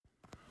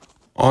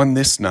On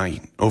this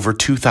night, over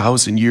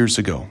 2,000 years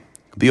ago,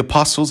 the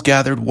apostles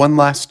gathered one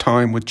last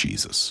time with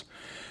Jesus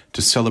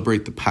to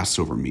celebrate the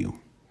Passover meal,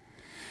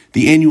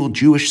 the annual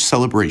Jewish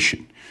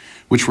celebration,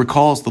 which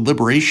recalls the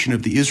liberation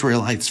of the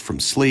Israelites from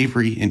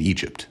slavery in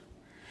Egypt.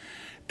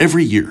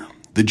 Every year,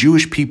 the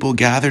Jewish people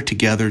gather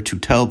together to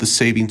tell the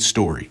saving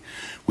story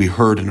we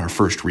heard in our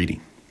first reading.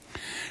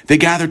 They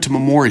gather to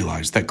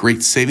memorialize that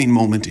great saving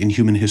moment in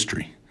human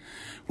history,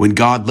 when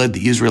God led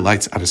the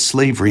Israelites out of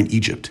slavery in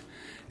Egypt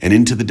and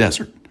into the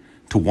desert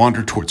to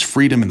wander towards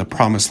freedom in the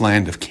promised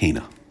land of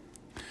Canaan.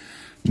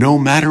 No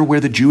matter where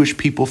the Jewish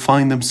people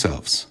find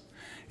themselves,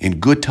 in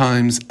good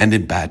times and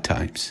in bad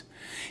times,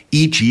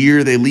 each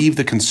year they leave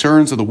the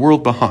concerns of the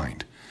world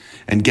behind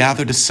and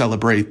gather to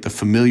celebrate the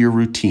familiar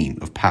routine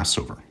of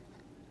Passover.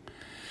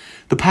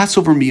 The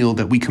Passover meal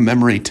that we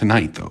commemorate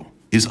tonight, though,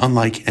 is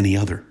unlike any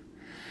other.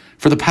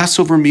 For the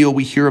Passover meal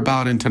we hear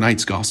about in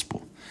tonight's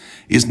gospel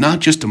is not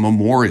just a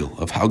memorial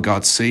of how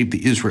God saved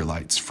the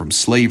Israelites from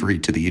slavery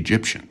to the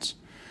Egyptians,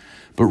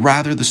 but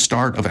rather the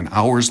start of an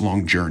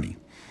hours-long journey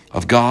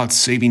of God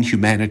saving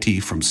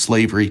humanity from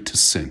slavery to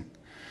sin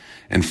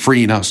and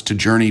freeing us to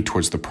journey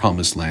towards the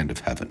promised land of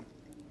heaven.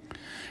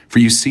 For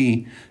you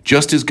see,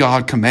 just as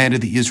God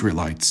commanded the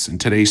Israelites in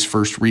today's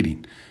first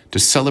reading to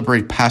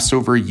celebrate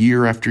Passover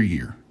year after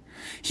year,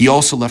 he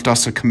also left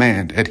us a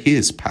command at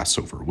his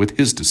Passover with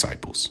his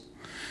disciples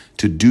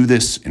to do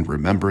this in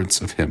remembrance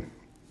of him.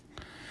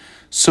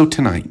 So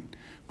tonight,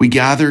 we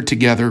gather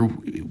together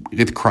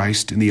with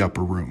Christ in the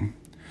upper room.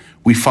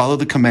 We follow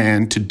the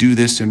command to do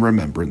this in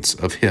remembrance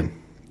of him.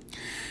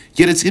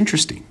 Yet it's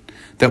interesting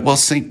that while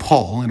St.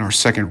 Paul in our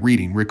second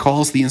reading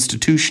recalls the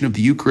institution of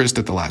the Eucharist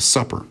at the Last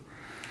Supper,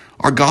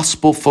 our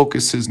gospel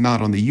focuses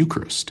not on the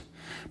Eucharist,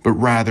 but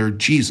rather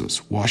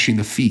Jesus washing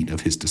the feet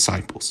of his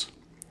disciples.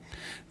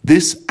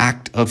 This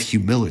act of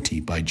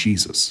humility by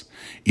Jesus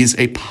is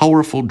a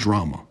powerful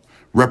drama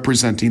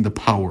representing the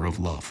power of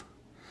love.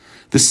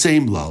 The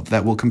same love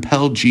that will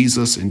compel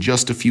Jesus in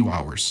just a few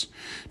hours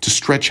to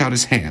stretch out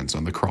his hands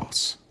on the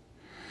cross.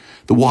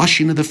 The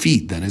washing of the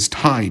feet then is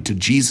tied to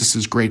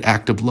Jesus' great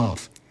act of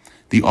love,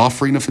 the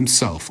offering of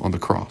himself on the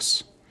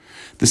cross.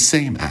 The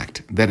same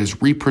act that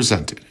is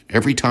represented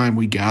every time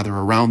we gather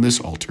around this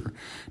altar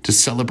to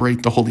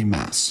celebrate the Holy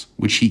Mass,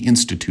 which he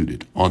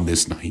instituted on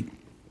this night.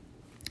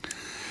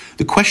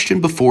 The question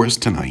before us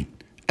tonight,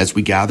 as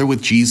we gather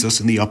with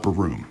Jesus in the upper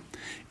room,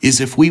 is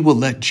if we will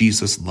let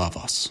Jesus love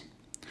us.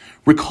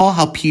 Recall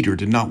how Peter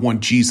did not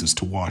want Jesus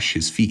to wash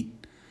his feet.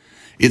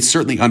 It's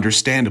certainly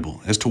understandable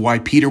as to why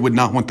Peter would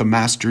not want the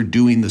master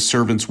doing the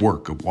servant's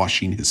work of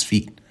washing his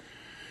feet.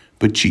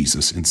 But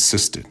Jesus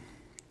insisted.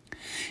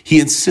 He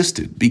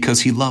insisted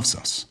because he loves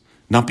us,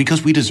 not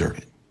because we deserve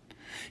it.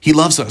 He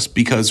loves us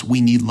because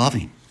we need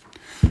loving.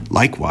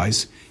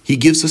 Likewise, he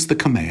gives us the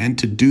command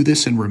to do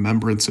this in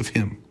remembrance of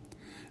him,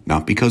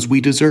 not because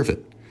we deserve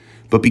it,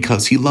 but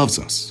because he loves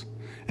us,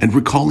 and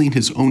recalling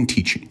his own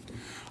teaching.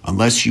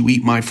 Unless you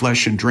eat my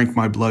flesh and drink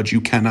my blood,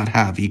 you cannot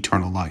have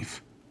eternal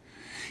life.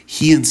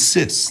 He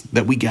insists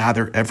that we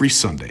gather every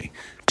Sunday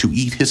to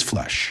eat his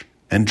flesh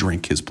and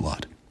drink his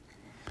blood.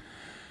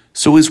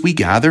 So as we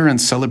gather and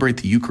celebrate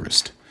the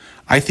Eucharist,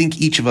 I think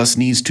each of us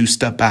needs to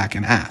step back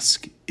and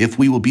ask if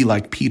we will be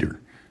like Peter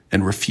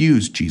and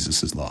refuse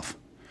Jesus' love,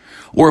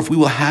 or if we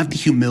will have the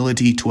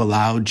humility to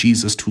allow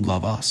Jesus to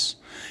love us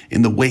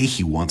in the way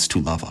he wants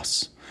to love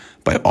us,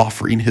 by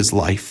offering his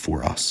life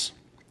for us.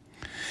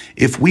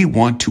 If we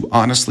want to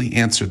honestly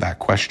answer that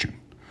question,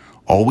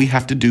 all we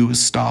have to do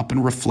is stop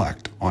and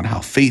reflect on how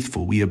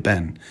faithful we have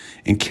been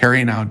in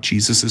carrying out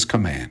Jesus'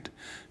 command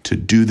to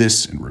do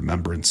this in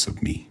remembrance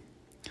of me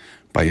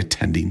by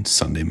attending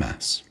Sunday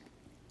Mass.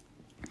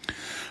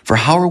 For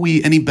how are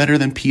we any better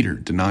than Peter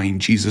denying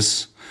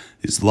Jesus'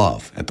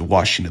 love at the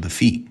washing of the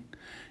feet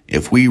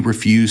if we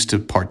refuse to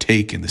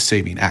partake in the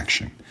saving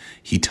action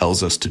he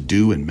tells us to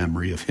do in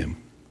memory of him?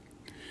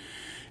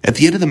 At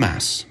the end of the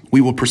Mass,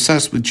 we will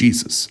process with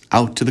Jesus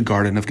out to the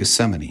Garden of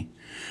Gethsemane,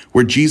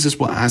 where Jesus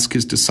will ask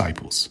his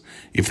disciples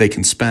if they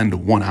can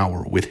spend 1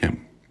 hour with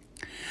him.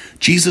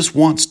 Jesus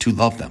wants to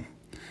love them,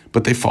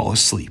 but they fall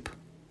asleep.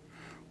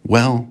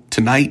 Well,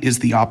 tonight is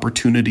the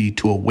opportunity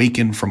to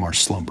awaken from our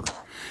slumber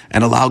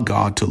and allow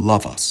God to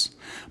love us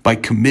by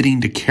committing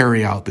to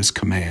carry out this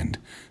command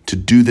to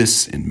do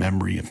this in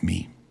memory of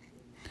me.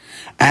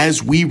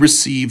 As we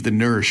receive the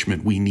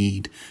nourishment we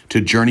need to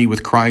journey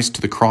with Christ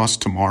to the cross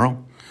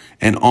tomorrow,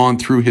 and on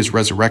through his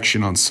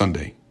resurrection on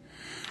Sunday,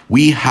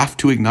 we have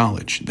to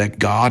acknowledge that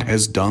God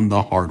has done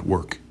the hard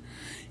work.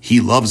 He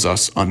loves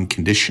us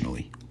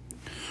unconditionally.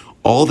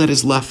 All that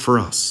is left for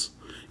us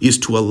is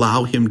to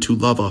allow him to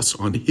love us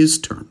on his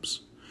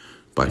terms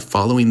by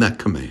following that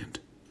command.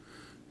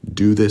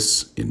 Do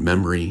this in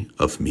memory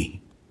of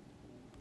me.